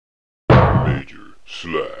Major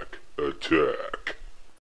Slack Attack.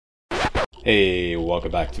 Hey,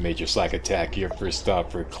 welcome back to Major Slack Attack, your first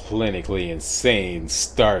stop for clinically insane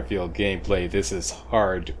Starfield gameplay. This is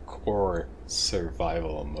hardcore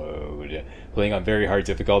survival mode. Playing on very hard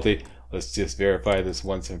difficulty. Let's just verify this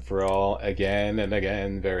once and for all. Again and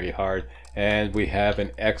again, very hard. And we have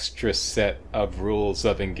an extra set of rules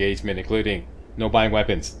of engagement, including no buying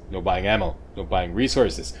weapons, no buying ammo, no buying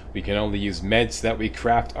resources. We can only use meds that we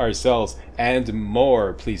craft ourselves and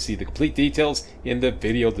more. Please see the complete details in the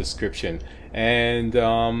video description. And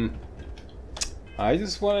I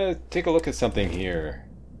just want to take a look at something here.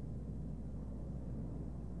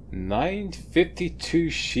 952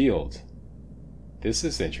 shield. This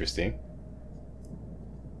is interesting.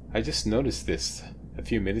 I just noticed this a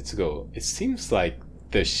few minutes ago. It seems like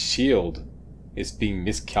the shield is being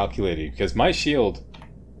miscalculated, because my shield,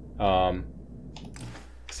 so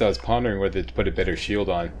I was pondering whether to put a better shield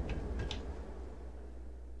on.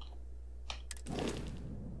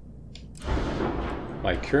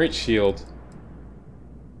 My current shield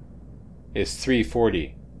is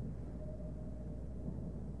 340.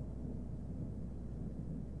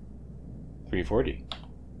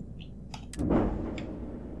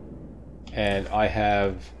 And I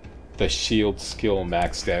have the shield skill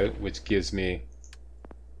maxed out, which gives me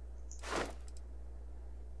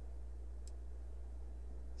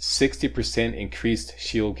 60% increased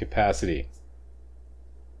shield capacity.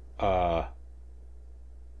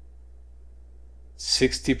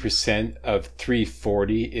 60% of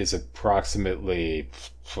 340 is approximately,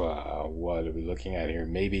 what are we looking at here?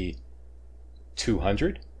 Maybe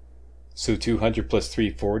 200? So 200 plus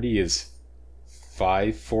 340 is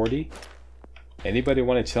 540? Anybody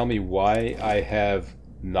want to tell me why I have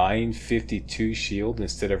 952 shield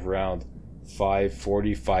instead of around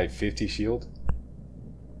 540, 550 shield?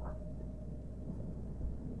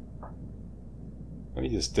 Let me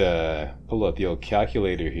just pull up the old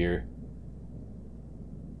calculator here.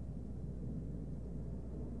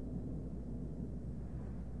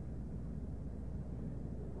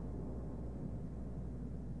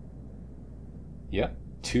 Yep,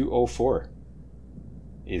 204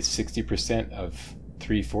 is 60% of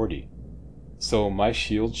 340. So my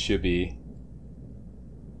shield should be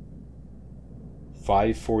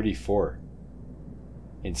 544.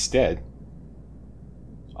 Instead,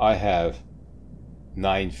 I have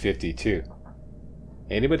 952.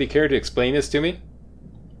 Anybody care to explain this to me?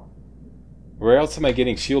 Where else am I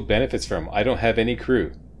getting shield benefits from? I don't have any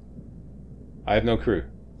crew. I have no crew.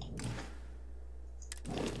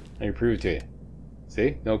 Let me prove it to you.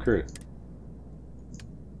 See? No crew.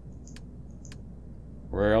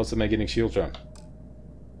 Where else am I getting shield from?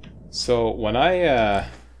 So when I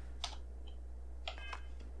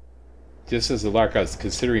just as a lark, I was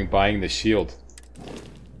considering buying the shield.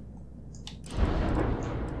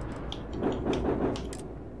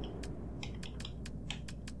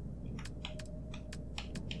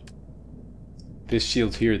 This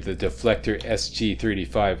shield here, the Deflector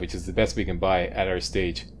SG35, which is the best we can buy at our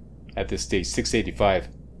stage. At this stage, 685.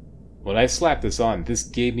 When I slapped this on, this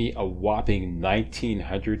gave me a whopping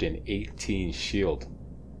 1918 shield.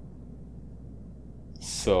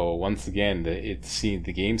 So once again, the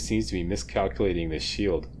game seems to be miscalculating the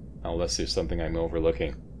shield, unless there's something I'm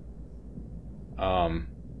overlooking. And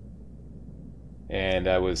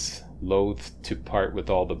I was loath to part with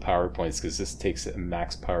all the power points, because this takes a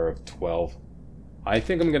max power of 12. I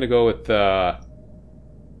think I'm gonna go with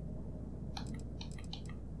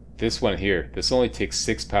this one here. This only takes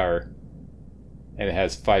 6 power, and it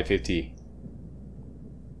has 550.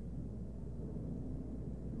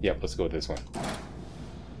 Yep, let's go with this one.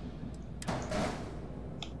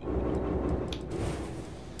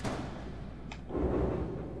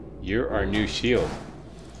 You're our new shield.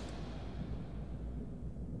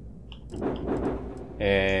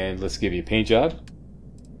 And let's give you a paint job.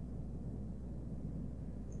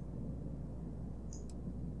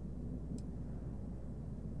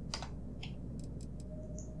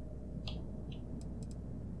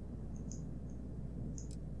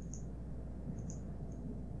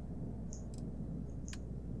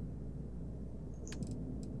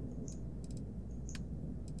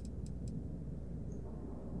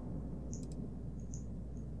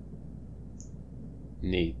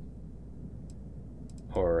 Neat.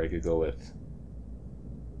 Or I could go with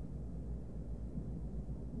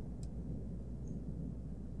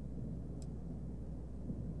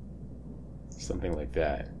something like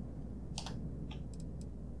that.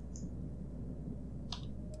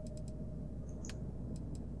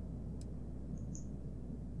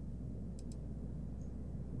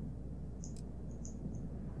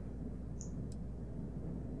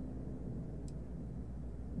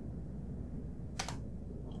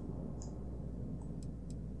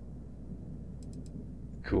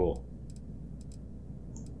 cool.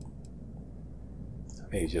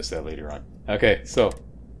 Maybe just that later on. Okay, so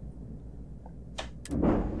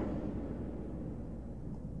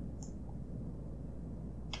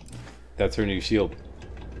that's her new shield.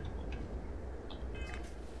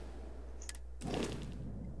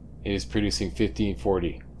 It is producing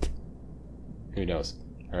 1540. Who knows?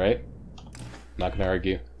 Alright? Not gonna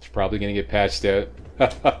argue. It's probably gonna get patched out.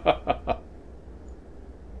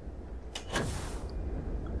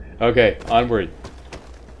 Okay, onward.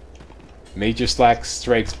 Major Slack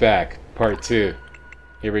Strikes Back, Part 2.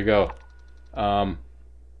 Here we go.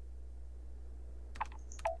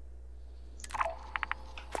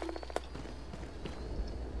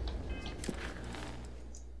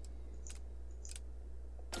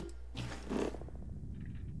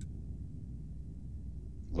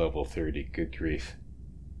 Level 30, good grief.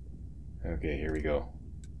 Okay, here we go.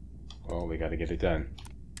 Well, we gotta get it done.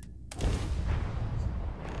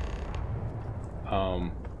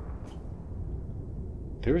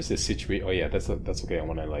 There is this situation. Oh yeah, that's okay. I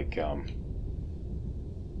want to like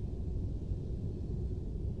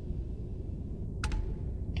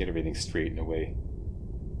get everything straightened away.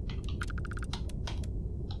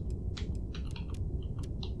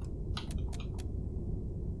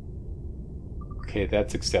 Okay,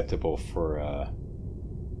 that's acceptable for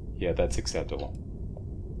yeah, that's acceptable.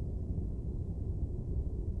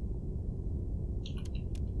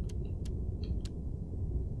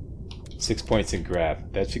 Six points in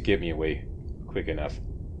grab. That should get me away quick enough.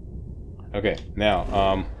 Okay,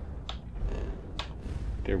 now,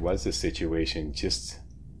 there was a situation just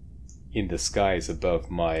in the skies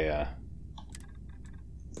above my, I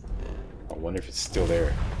wonder if it's still there.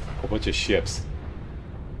 A whole bunch of ships.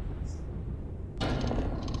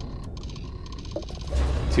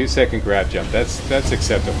 2-second grab jump. That's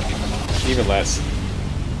acceptable. Even less.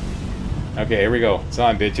 Okay, here we go. It's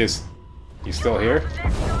on, bitches. You still here?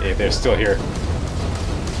 Yeah, they're still here.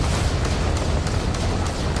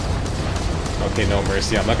 Okay, no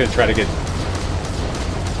mercy. I'm not gonna try to get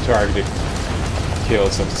targeted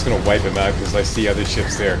kills. I'm just gonna wipe them out because I see other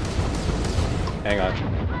ships there. Hang on.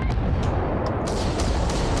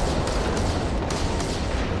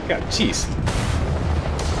 God, jeez.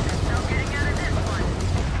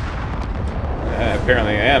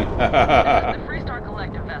 Apparently I am. The Freestar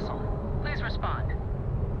Collective vessel. Please respond.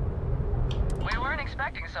 We weren't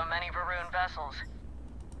expecting so many Varun vessels.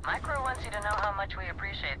 My crew wants you to know how much we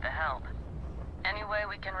appreciate the help. Any way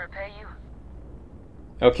we can repay you?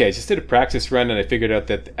 Okay, I just did a practice run and I figured out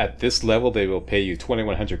that at this level they will pay you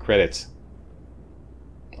 2100 credits.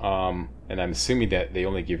 And I'm assuming that they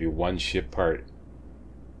only give you one ship part.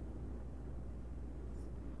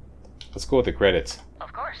 Let's go with the credits.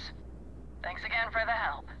 Of course. Thanks again for the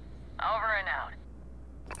help. Over and out.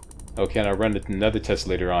 Okay, and I'll run another test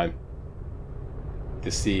later on to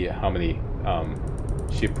see how many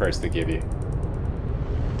ship parts they give you.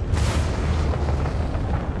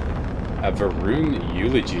 A Varun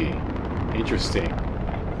eulogy. Interesting.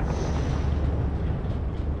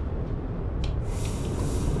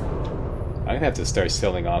 I'm gonna have to start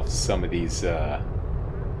selling off some of these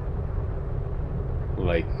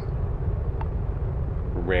like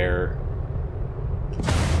rare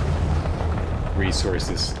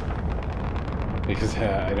resources because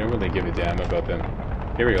I don't really give a damn about them.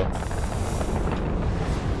 Here we go.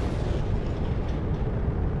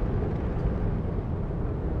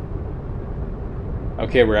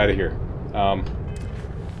 Okay, we're out of here.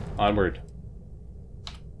 Onward.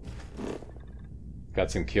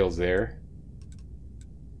 Got some kills there.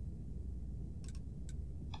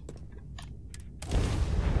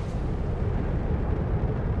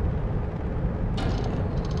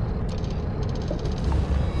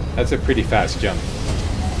 That's a pretty fast jump.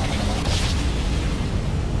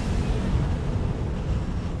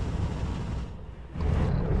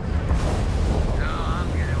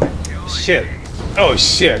 Shit. Oh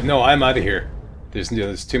shit. No, I'm out of here. There's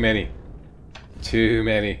too many. Too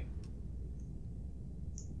many.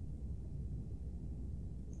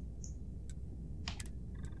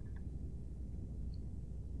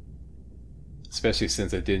 Especially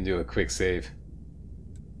since I didn't do a quick save.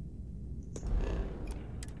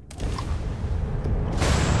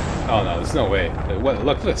 Oh no, there's no way. What?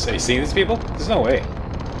 Look, are you seeing these people? There's no way.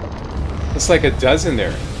 It's like a dozen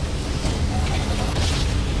there.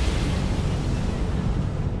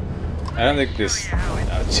 I don't think this...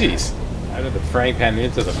 Oh, jeez. Out of the frying pan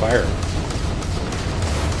into the fire.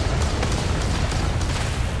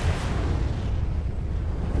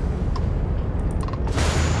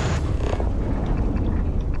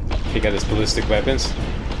 He got his ballistic weapons.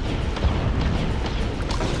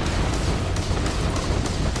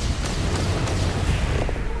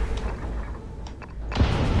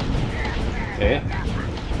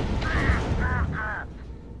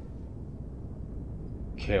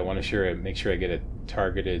 Okay, I want to make sure I get it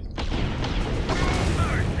targeted.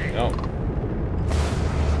 No.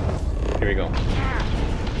 Here we go.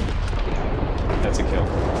 That's a kill.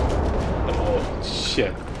 Oh,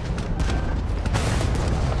 shit.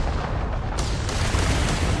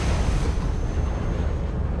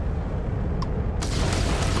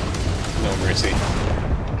 No mercy.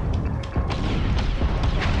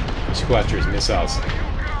 Squatchers, missiles.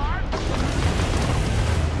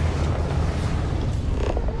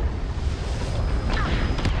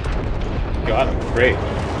 Got him. Great.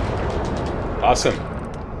 Awesome.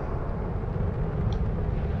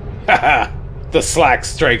 Haha! The slack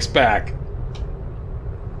strikes back.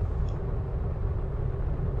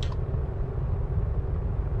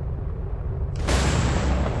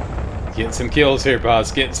 Getting some kills here,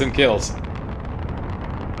 boss. Getting some kills.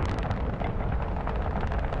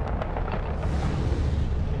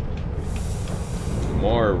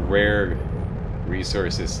 More rare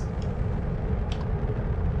resources.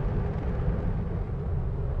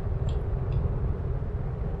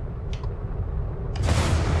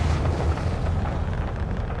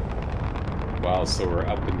 Wow, so we're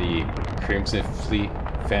up in the Crimson Fleet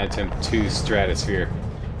Phantom 2 stratosphere.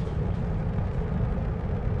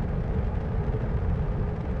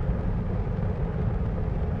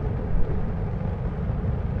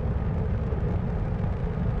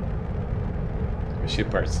 Ship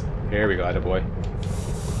parts. Here we go, attaboy.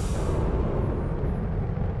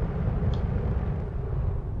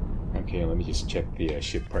 Okay, let me just check the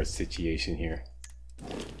ship parts situation here.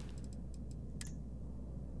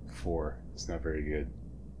 4. It's not very good.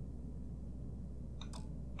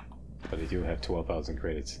 But I do have 12,000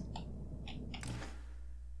 credits.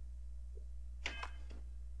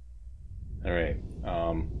 Alright,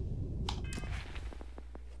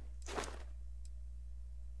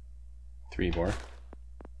 3 more.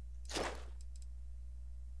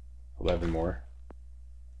 11 more.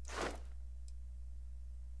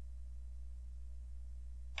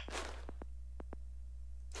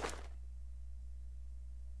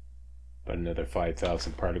 About another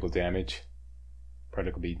 5,000 particle damage.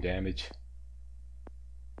 Particle beam damage.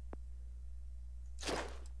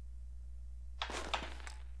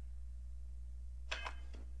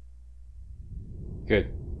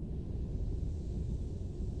 Good.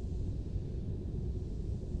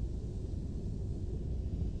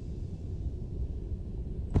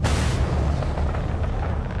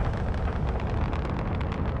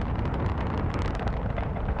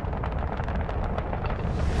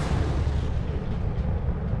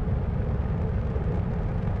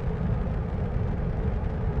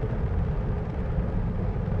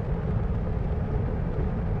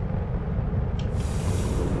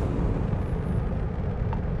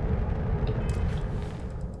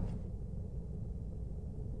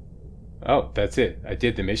 Oh, that's it. I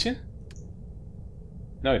did the mission?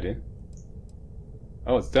 No, I didn't.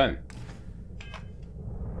 Oh, it's done.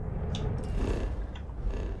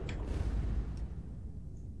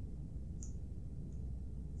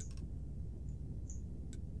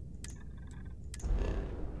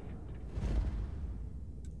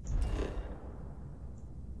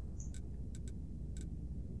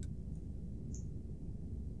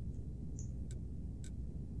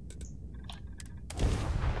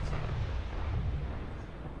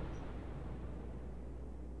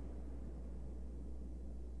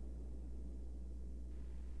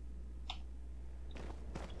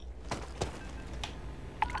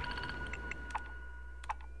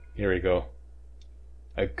 Here we go.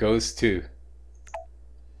 A Ghost 2.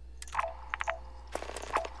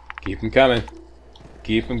 Keep them coming.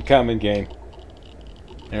 Keep them coming, game.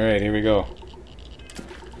 Alright, here we go.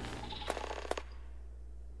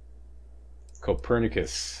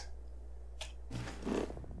 Copernicus.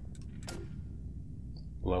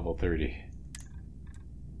 Level 30.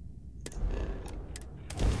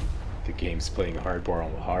 The game's playing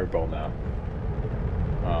hardball now.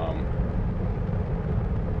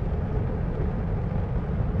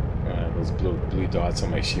 Those blue dots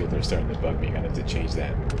on my shield are starting to bug me. I'm gonna have to change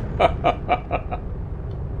that.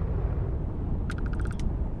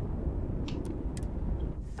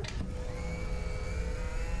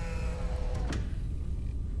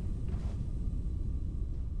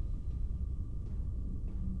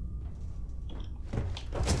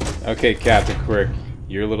 Okay, Captain Quirk,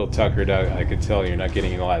 you're a little tuckered out. I could tell you're not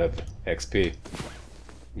getting a lot of XP.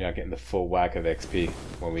 You're not getting the full whack of XP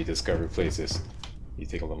when we discover places. You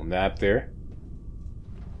take a little nap there.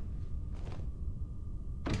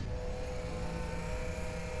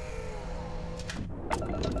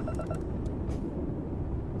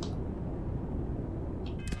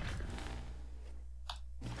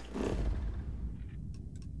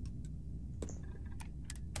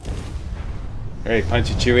 Alright, punch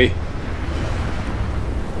it, Chewie.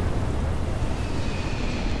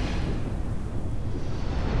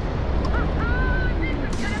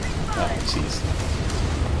 Oh, jeez.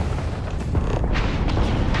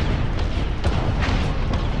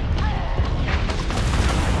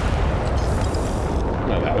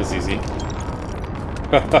 Oh, that was easy.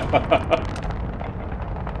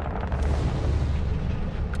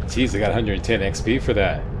 Jeez, I got 110 XP for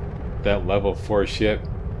that. That level 4 ship.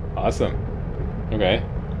 Awesome. Okay.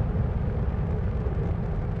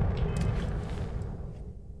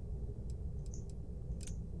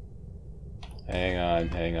 Hang on,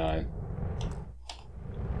 hang on.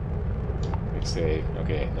 Quick save.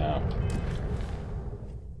 Okay, now.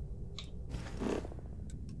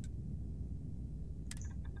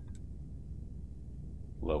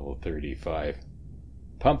 Level 35.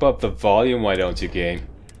 Pump up the volume, why don't you, game?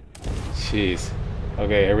 Jeez.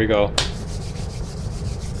 Okay, here we go.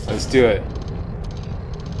 Let's do it.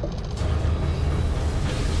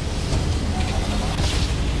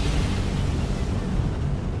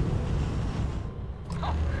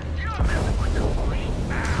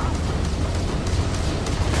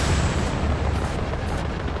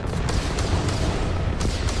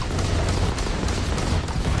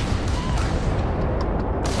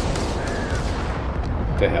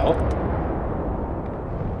 The hell?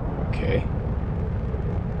 Okay.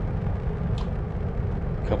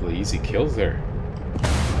 A couple of easy kills there.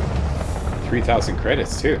 3,000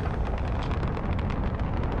 credits too.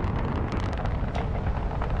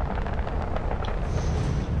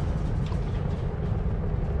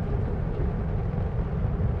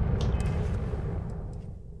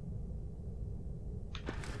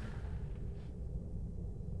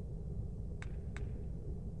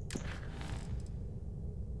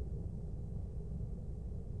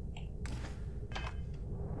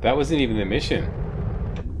 That wasn't even the mission.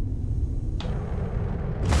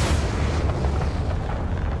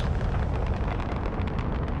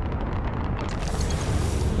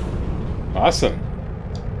 Awesome.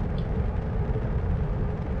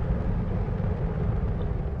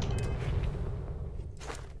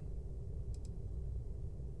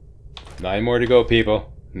 Nine more to go,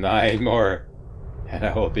 people. 9 more. And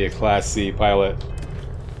I will be a Class C pilot.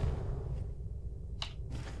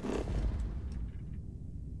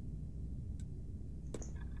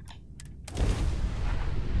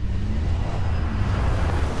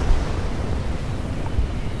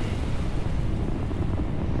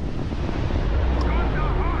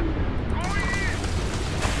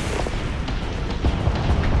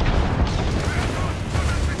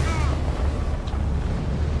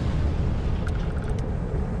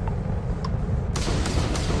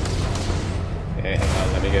 Okay, hang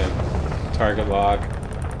on, let me get a target lock.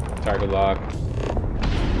 Target lock.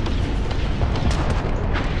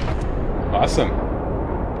 Awesome.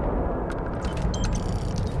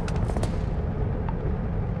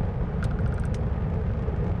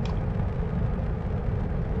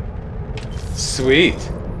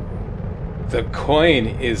 Sweet. The coin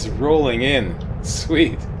is rolling in.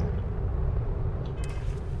 Sweet.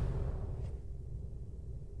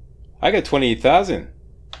 I got 28,000.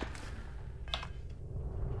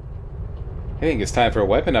 I think it's time for a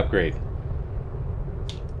weapon upgrade.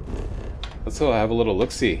 Let's go have a little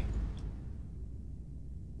look-see.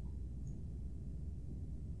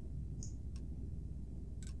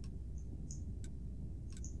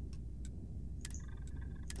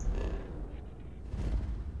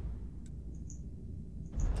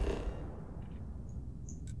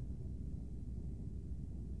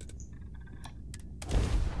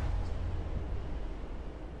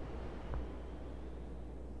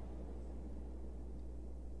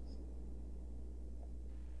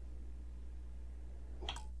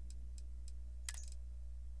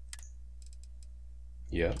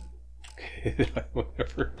 Yep.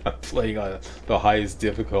 Whenever I'm playing on the highest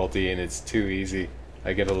difficulty and it's too easy,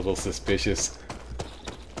 I get a little suspicious.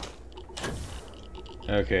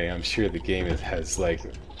 Okay, I'm sure the game has like,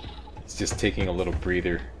 it's just taking a little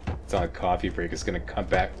breather. It's on a coffee break. It's gonna come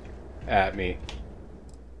back at me.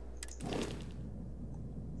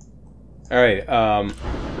 Alright,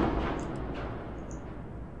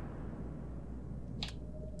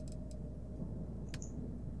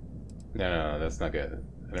 No, that's not good.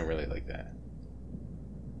 I don't really like that.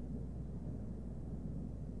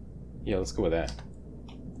 Yeah, let's go with that.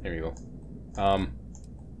 There we go.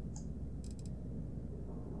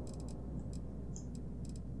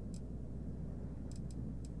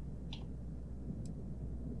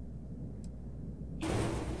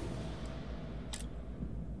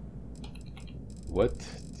 What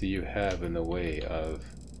do you have in the way of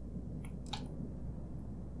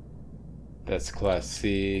That's Class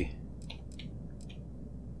C.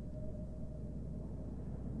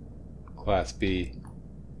 Class B.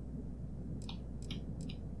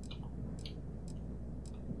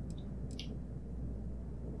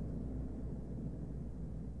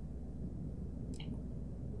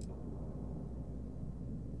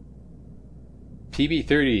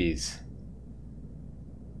 PB-30s.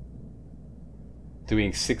 Doing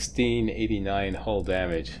 1689 hull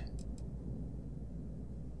damage.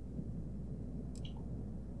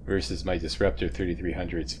 Versus my Disruptor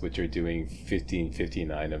 3300s, which are doing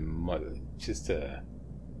 1559 a month. Just a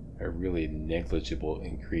really negligible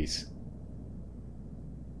increase.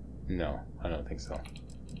 No, I don't think so.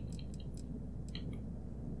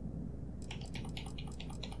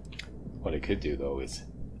 What I could do though is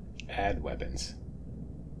add weapons.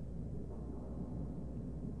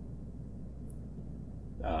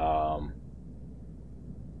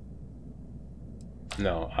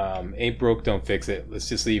 No, ain't broke, don't fix it. Let's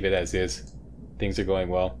just leave it as is. Things are going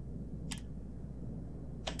well.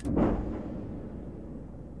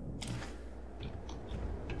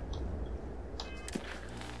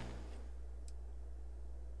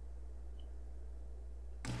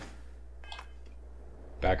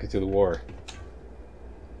 Back into the war.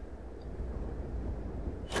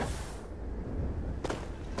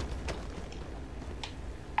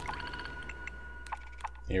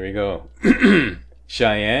 Here we go.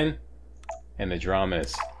 Cheyenne and the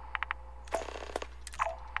Dramas.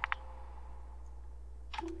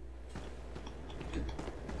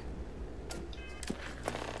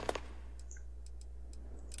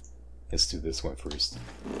 Let's do this one first.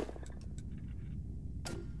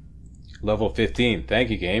 Level 15.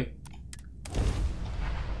 Thank you, game.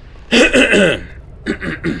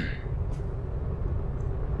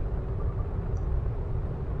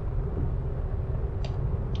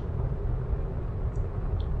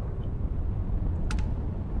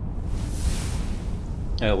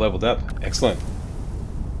 Leveled up. Excellent.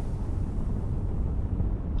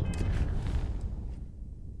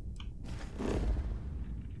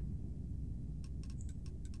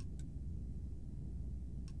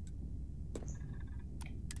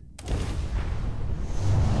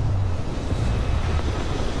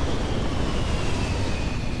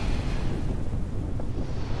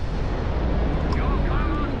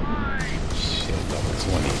 Shit, level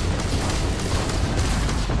 20.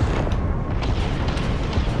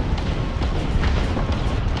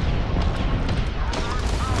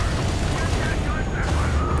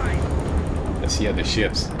 See other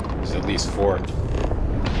ships. There's at least 4.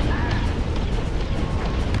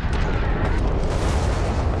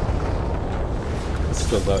 This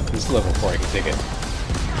is level 4. I can take it.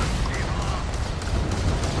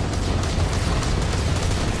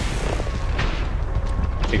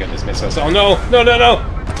 Take out this missile. Oh no! No! No! No!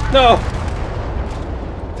 No!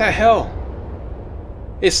 What the hell?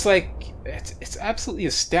 It's like it's absolutely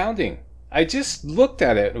astounding. I just looked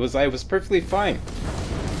at it. I was perfectly fine.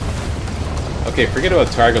 Okay, forget about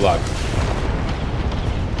target lock.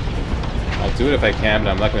 I'll do it if I can,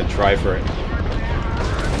 but I'm not going to try for it.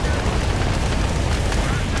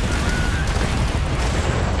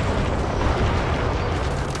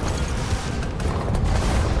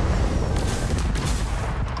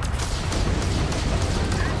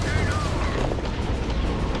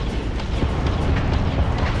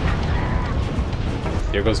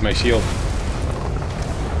 There goes my shield.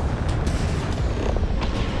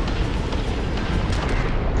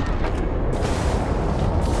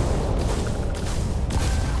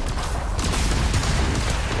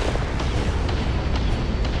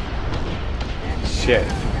 Shit.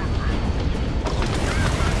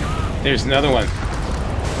 There's another one.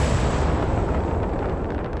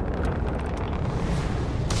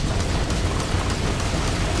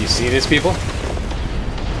 You see this, people?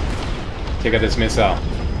 Take out this missile.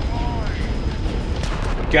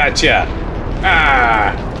 Gotcha!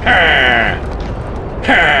 Ah! Ah!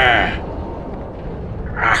 Ah!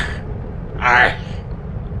 Ah! Ah!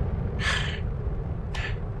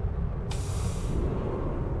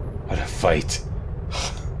 What a fight.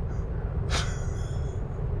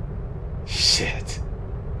 Shit.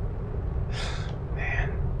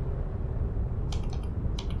 Man.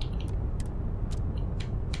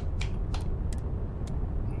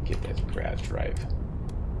 Get that grav drive.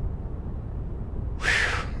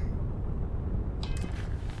 Whew.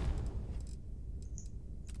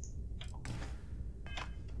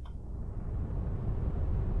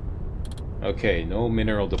 Okay, no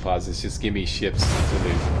mineral deposits, just give me ships to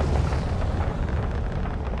loot.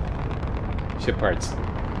 Ship parts.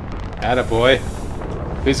 Attaboy.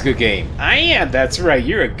 Who's a good game? I am, that's right,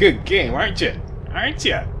 you're a good game, aren't you? Aren't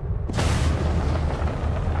you?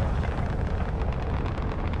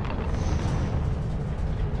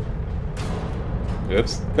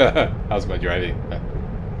 Oops. How's my driving?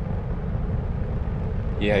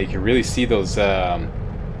 Yeah, you can really see those, the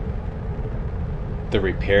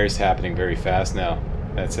repairs happening very fast now.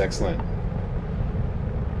 That's excellent.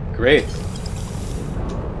 Great.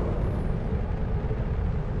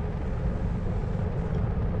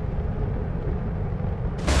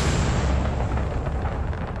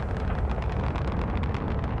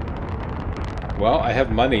 Well, I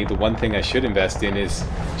have money. The one thing I should invest in is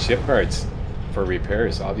ship parts for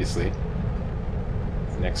repairs, obviously.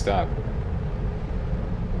 Next stop.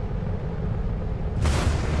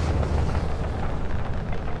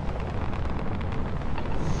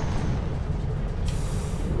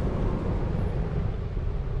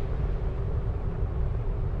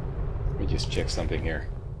 Let me just check something here.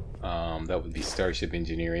 That would be Starship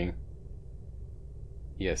Engineering.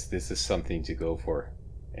 Yes, this is something to go for.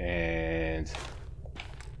 And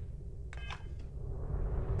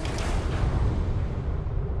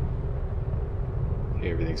okay,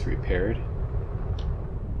 everything's repaired.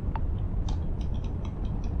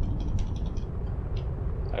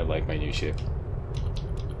 I like my new ship.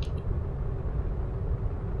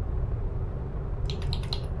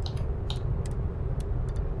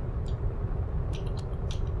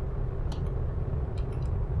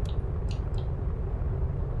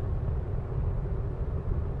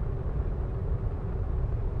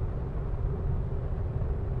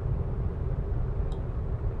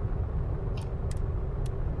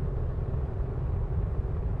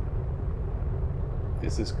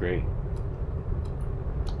 This is great.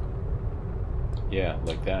 Yeah,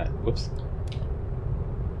 like that. Whoops.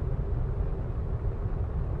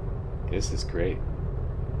 This is great.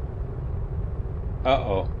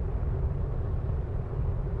 Uh-oh.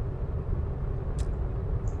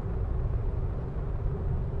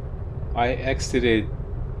 I exited.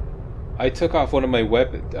 I took off one of my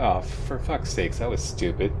weapons. Oh, for fuck's sakes, that was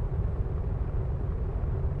stupid.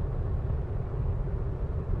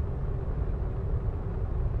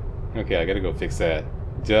 Okay, I gotta go fix that.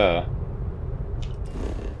 Duh.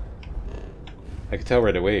 I could tell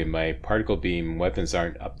right away my particle beam weapons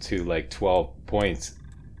aren't up to like 12 points.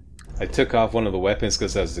 I took off one of the weapons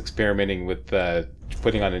because I was experimenting with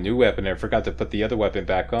putting on a new weapon and I forgot to put the other weapon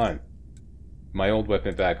back on. My old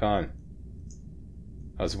weapon back on.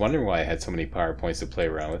 I was wondering why I had so many power points to play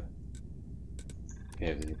around with.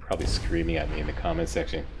 Yeah, you're probably screaming at me in the comment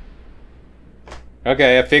section.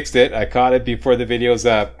 Okay, I fixed it. I caught it before the video's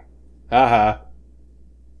up. Haha.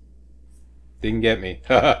 Didn't get me.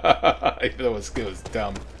 It was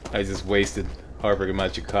dumb. I just wasted however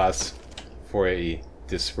much it costs for a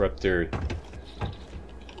disruptor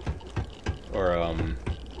or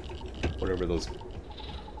whatever those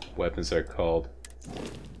weapons are called.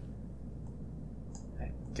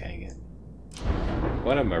 Dang it.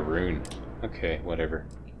 What a maroon. Okay, whatever.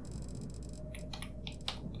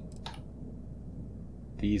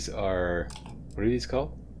 These are, what are these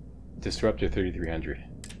called? Disruptor 3300.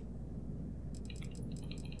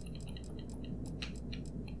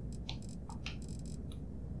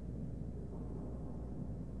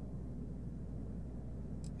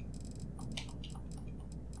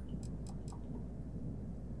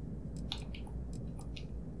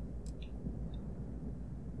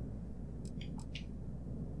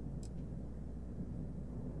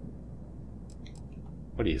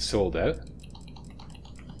 What are you, sold out?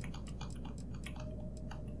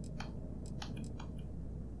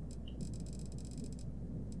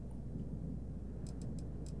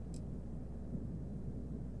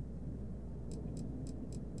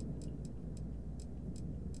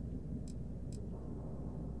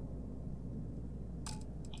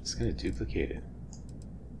 It's gonna duplicate it.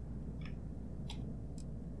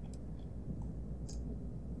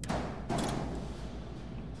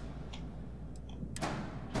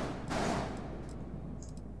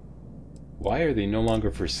 Why are they no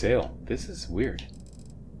longer for sale? This is weird.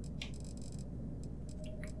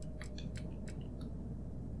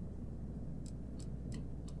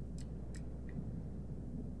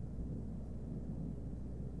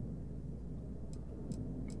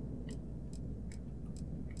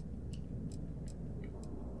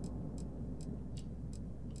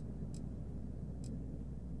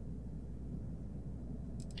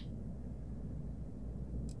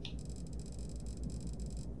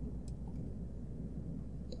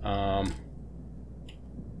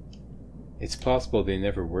 It's possible they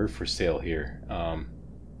never were for sale here.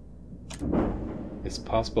 It's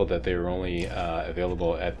possible that they were only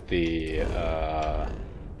available at the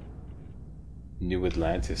New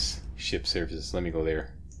Atlantis ship services. Let me go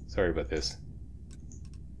there. Sorry about this.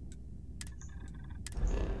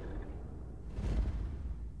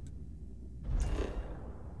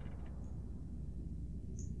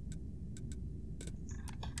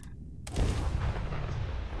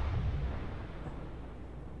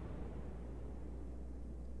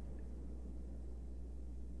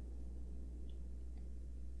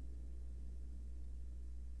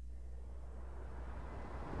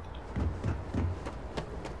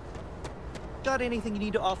 Got anything you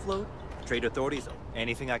need to offload? Trade authorities,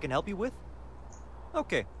 anything I can help you with?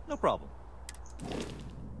 Okay, no problem.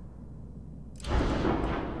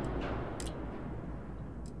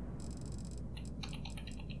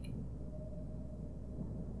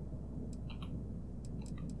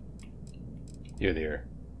 You're there.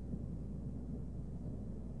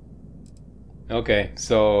 Okay,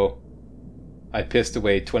 so I pissed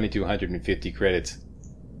away 2,250 credits.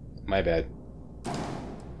 My bad.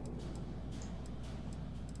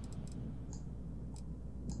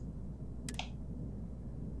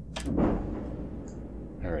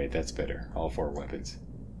 Alright, that's better. All 4 weapons.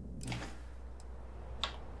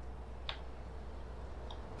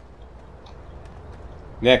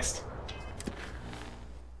 Next.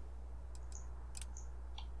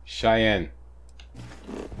 Cheyenne.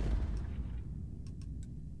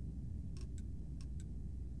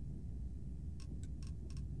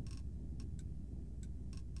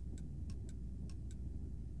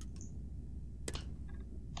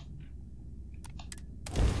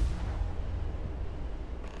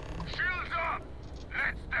 Shields up!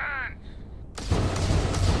 Let's dance!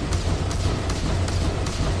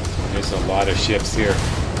 There's a lot of ships here.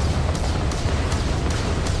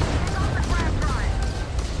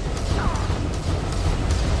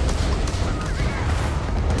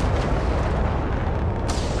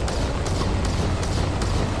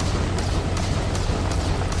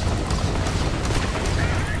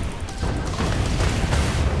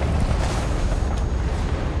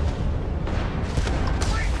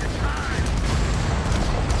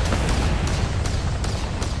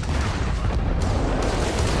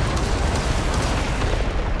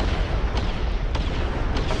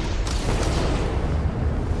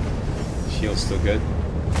 Shield's still good.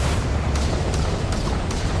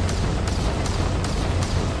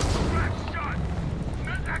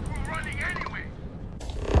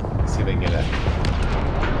 Let's see if I can get a...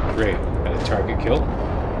 Great. Got a target kill.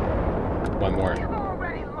 One more.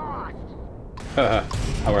 Haha.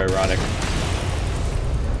 How ironic.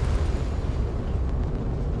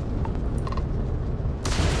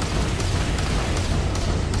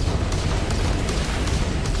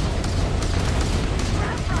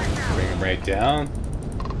 Bring him right down.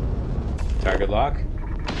 Target lock.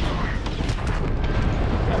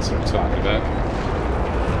 That's what I'm talking about.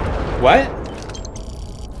 What?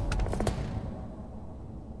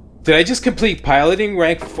 Did I just complete piloting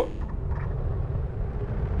rank 4?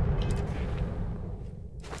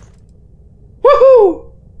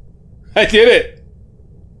 Woohoo! I did it!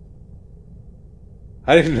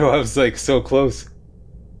 I didn't know I was like so close.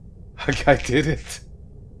 I did it.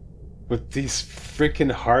 With these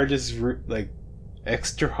freaking hardest, like,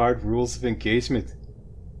 extra hard rules of engagement.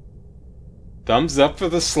 Thumbs up for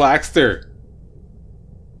the Slackster.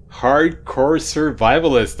 Hardcore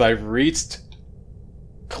survivalist. I've reached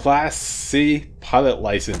Class C pilot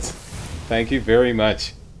license. Thank you very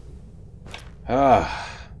much. Ah.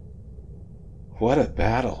 What a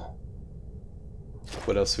battle.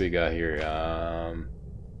 What else we got here?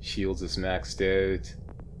 Shields is maxed out.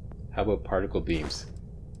 How about particle beams?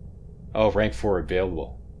 Oh, rank 4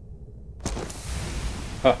 available.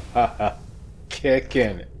 Ha ha ha.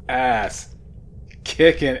 Kicking ass.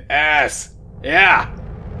 Kicking ass. Yeah!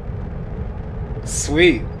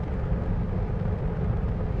 Sweet.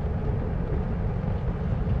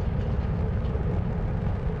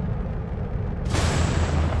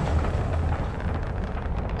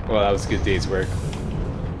 Well, that was a good day's work.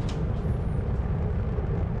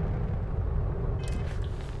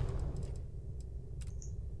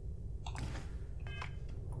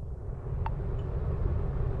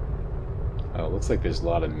 Oh, looks like there's a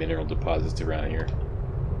lot of mineral deposits around here.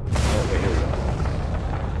 Oh, okay, here we go.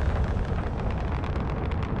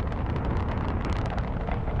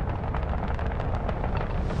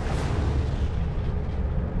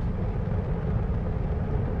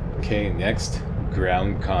 Okay, next,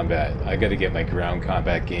 ground combat. I gotta get my ground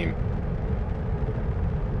combat game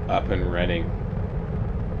up and running.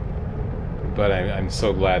 But I'm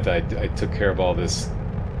so glad that I took care of all this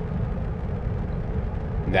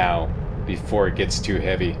now, before it gets too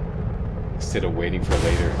heavy, instead of waiting for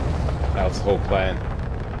later. That was the whole plan.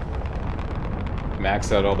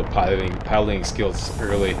 Max out all the piloting skills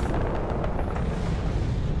early.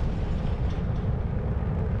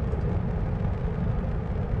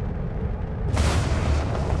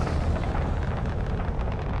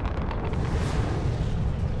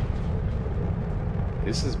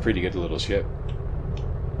 This is a pretty good little ship.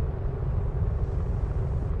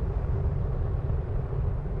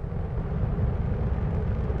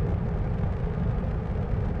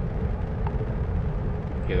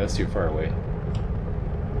 Okay, that's too far away.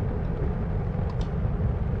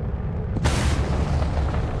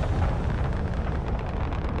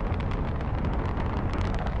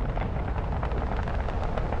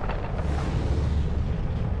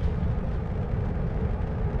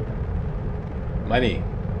 Money.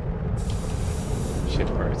 Ship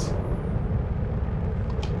parts.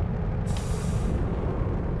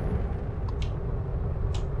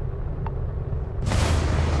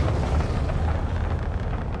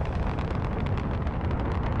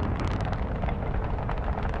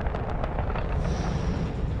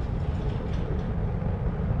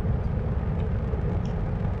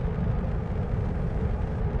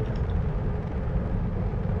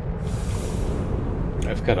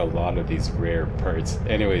 I've got a lot of these rare parts.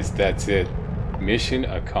 Anyways, that's it. Mission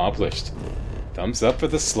accomplished. Thumbs up for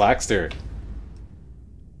the Slackster.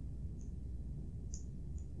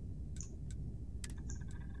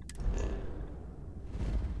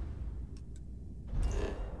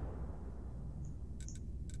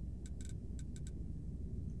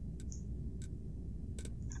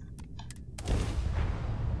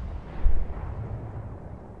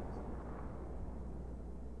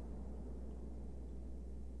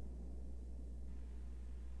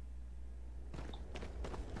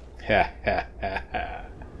 Ha ha ha ha.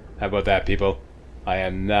 How about that, people? I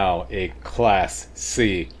am now a Class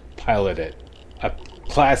C pilot. A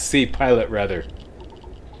Class C pilot, rather.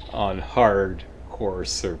 On hardcore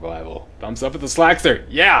survival. Thumbs up for the Slackster!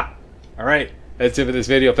 Yeah! Alright, that's it for this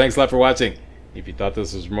video. Thanks a lot for watching. If you thought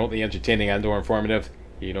this was remotely entertaining and or informative,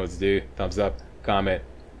 you know what to do. Thumbs up, comment,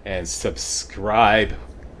 and subscribe.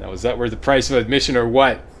 Now, is that worth the price of admission or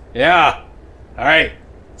what? Yeah! Alright,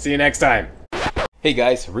 see you next time. Hey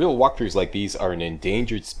guys, real walkthroughs like these are an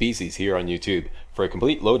endangered species here on YouTube. For a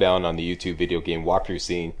complete lowdown on the YouTube video game walkthrough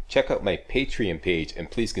scene, check out my Patreon page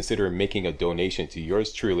and please consider making a donation to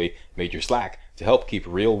yours truly, Major Slack, to help keep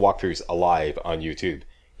real walkthroughs alive on YouTube.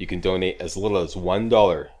 You can donate as little as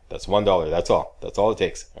 $1. That's $1, that's all. That's all it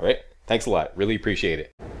takes, alright? Thanks a lot, really appreciate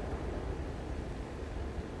it.